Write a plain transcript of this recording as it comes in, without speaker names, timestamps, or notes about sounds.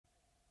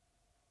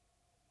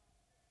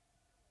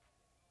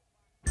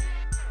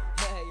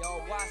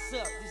What's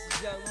up? This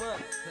is Young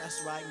Money.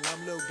 That's right, and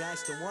I'm Lil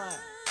Gangsta One.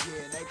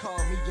 Yeah, they call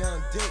me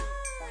Young D.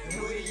 And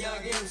we the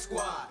Young M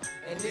Squad,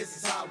 and this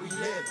is how we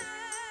live.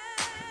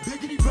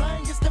 Biggity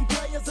bang, it's them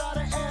players out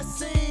of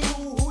SC.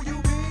 Who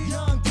you be?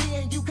 Young D,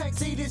 and you can't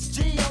see this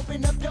G.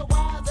 Open up your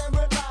eyes and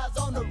realize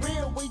on the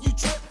real when you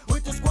trip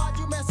with the squad,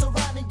 you mess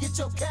around and get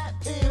your cat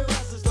peeled.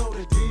 Just know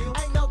the deal.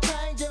 Ain't no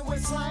changing when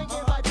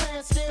slanging, my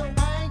pants still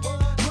hanging.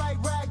 Right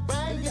rack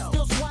banging,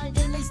 still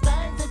swinging these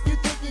things. If you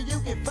thinking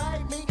you can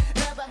fade me,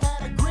 never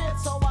had a grip,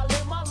 so I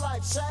live my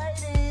life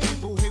shady.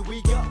 People, here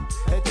we go,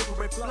 a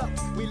different flow.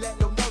 We let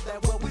them know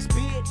that what we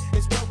spit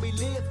is what we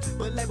live.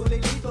 But label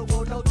it lethal,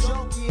 won't no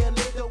joke. Yeah,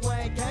 Lil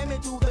Wayne came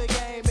into the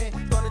game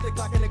and started the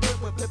clock in the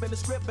grip with flipping the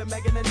script and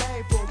making a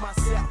name for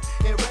myself.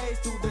 And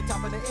raised to the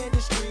top of the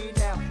industry.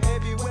 Now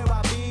everywhere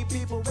I be,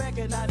 people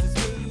recognizes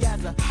me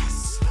as a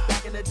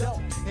back in the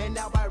dope. And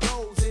now I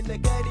rolls in the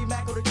Gutty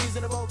Mac or the G's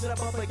in the roads and I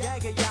bump a gang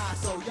of y'all.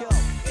 So yo,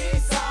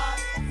 east side,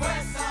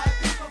 west side,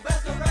 people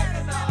best to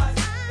recognize.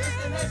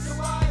 It's the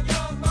nationwide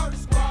Young Murder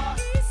Squad.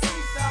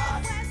 East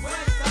side,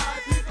 west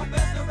side, people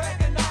best to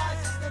recognize.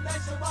 It's the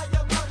nationwide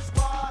Young Murder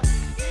Squad.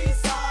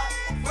 East side,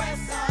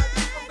 west side,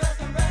 people best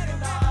to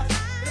recognize.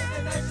 It's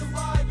the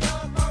nationwide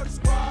Young Murder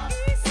Squad.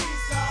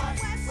 East side,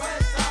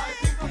 west side,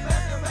 people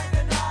best to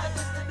recognize.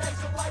 It's the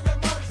nationwide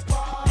Young Murder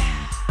Squad.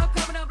 I'm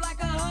coming up like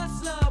a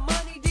hustler,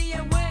 Money D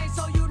and Wayne,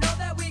 so you know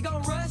that we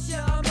gon' rush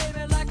ya. I'm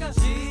aiming like a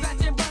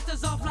scratching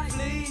busters off like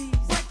fleas,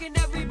 breaking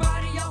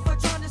everybody off for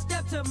trying to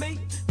step to me.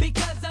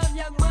 Because I'm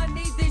Young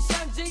Money, this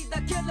Young G,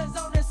 the killers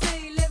on the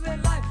scene,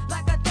 living life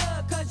like a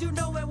thug, cause you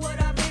know it what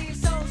I mean.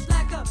 So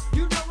slack up,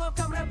 you know I'm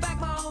coming to back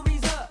my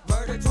homies up.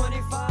 Murder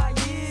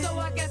 25 years, so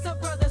I guess a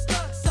brother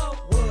stuck. So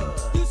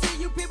what? You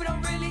see, you people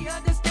don't really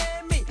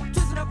understand me.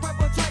 Twisting a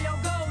purple tray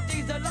on gold,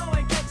 these are low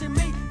and catching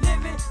me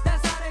living.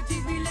 That's how the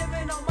G's be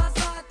living on my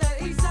side,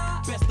 the east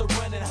side. Best to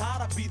run it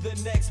hot, I'll be the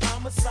next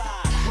homicide.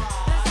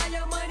 That's how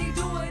Young Money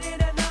do it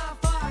in a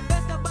 9-5.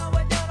 Best to bow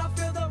it down, I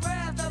feel the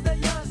wrath of the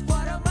young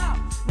squad. I'm out.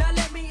 Now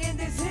let me end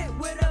this hit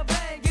with a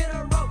bang. Get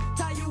a rope,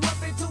 tie you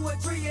up into a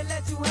tree and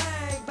let you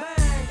hang.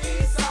 Bang.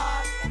 East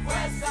side,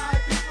 west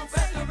side, people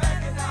best to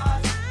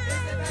recognize.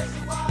 It's the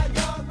nationwide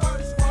Young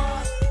Murder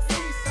Squad.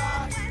 East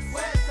side,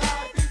 west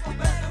side, people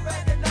best to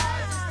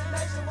recognize. It's the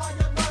nationwide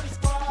Young Murder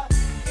Squad.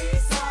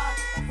 East side,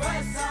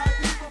 west side,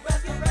 people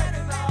best to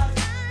recognize.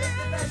 It's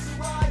the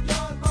nationwide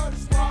Young Murder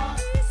Squad.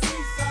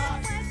 East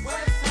side,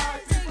 west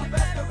side, people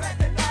best to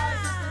recognize.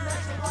 It's the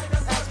nationwide Young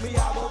Murder Squad. Ask me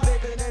how I'm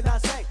living and I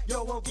say,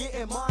 yo, I'm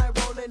getting mine,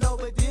 rolling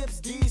over dips,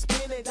 D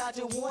spinning,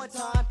 dodging one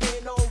time,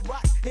 hitting on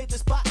rocks, hit the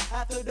spot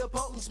after the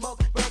potent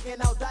smoke,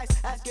 breaking out dice,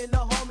 asking the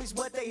homies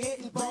what they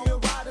hitting for. Real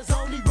riders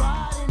only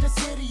ride in the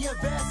city of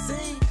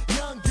SC.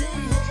 Young D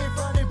hitting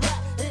front and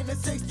back in the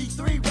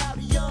 63,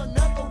 rowdy young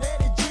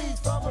knuckle-headed G's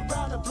from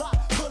around the block,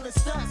 pulling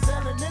stunts,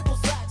 selling nickel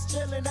sacks,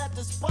 chilling at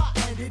the spot,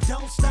 and it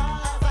don't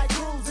stop. As I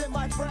cruise in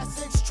my fresh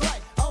 6 tray,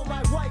 on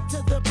my way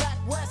to the back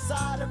west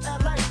side of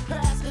LA,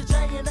 past the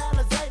J and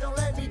Alizé, don't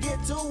let me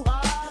get too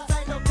high.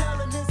 Ain't no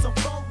telling this some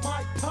folk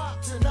might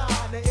pop tonight.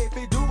 Now if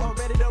it do, I'm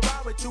ready to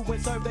ride with you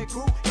and serve that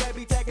crew. Can't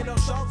be taking no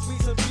shots, we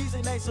some G's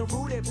and they some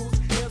rooted boots.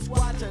 Him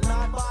squatch a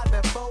 9-5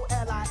 and 4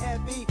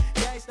 LIFE.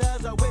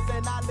 Gangsters are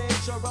whizzing, I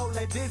let you roll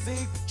a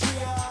dizzy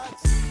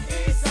triage.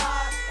 East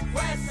side,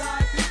 west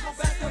side, people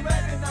best to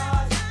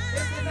recognize.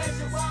 It's the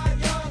nationwide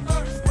Young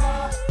Murder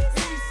Squad.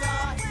 East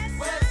side,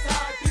 west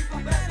side, people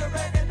best to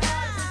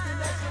recognize. It's the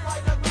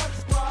nationwide Young Murder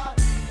Squad.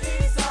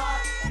 East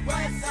side,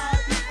 west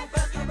side, people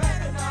best to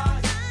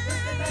recognize.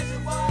 It's the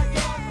nationwide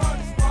Young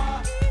Murder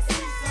Squad.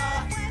 East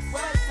side,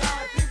 west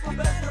side, people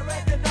best to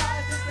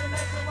recognize. It's the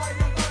nationwide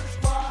Young Murder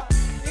Squad.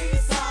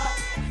 East side,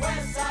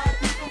 west side,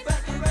 people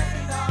best to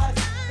recognize.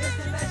 It's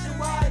the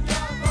nationwide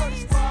Young Murder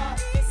Squad.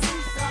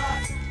 East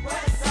side,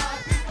 west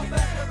side, people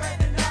best to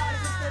recognize.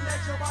 It's the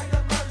nationwide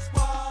Young Murder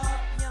Squad.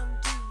 Young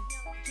D,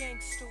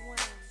 Gangsta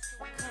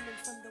Wayne, coming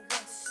from the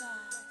west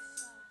side.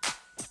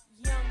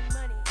 Young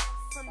Money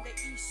from the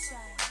east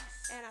side,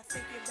 and I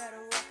think you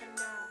better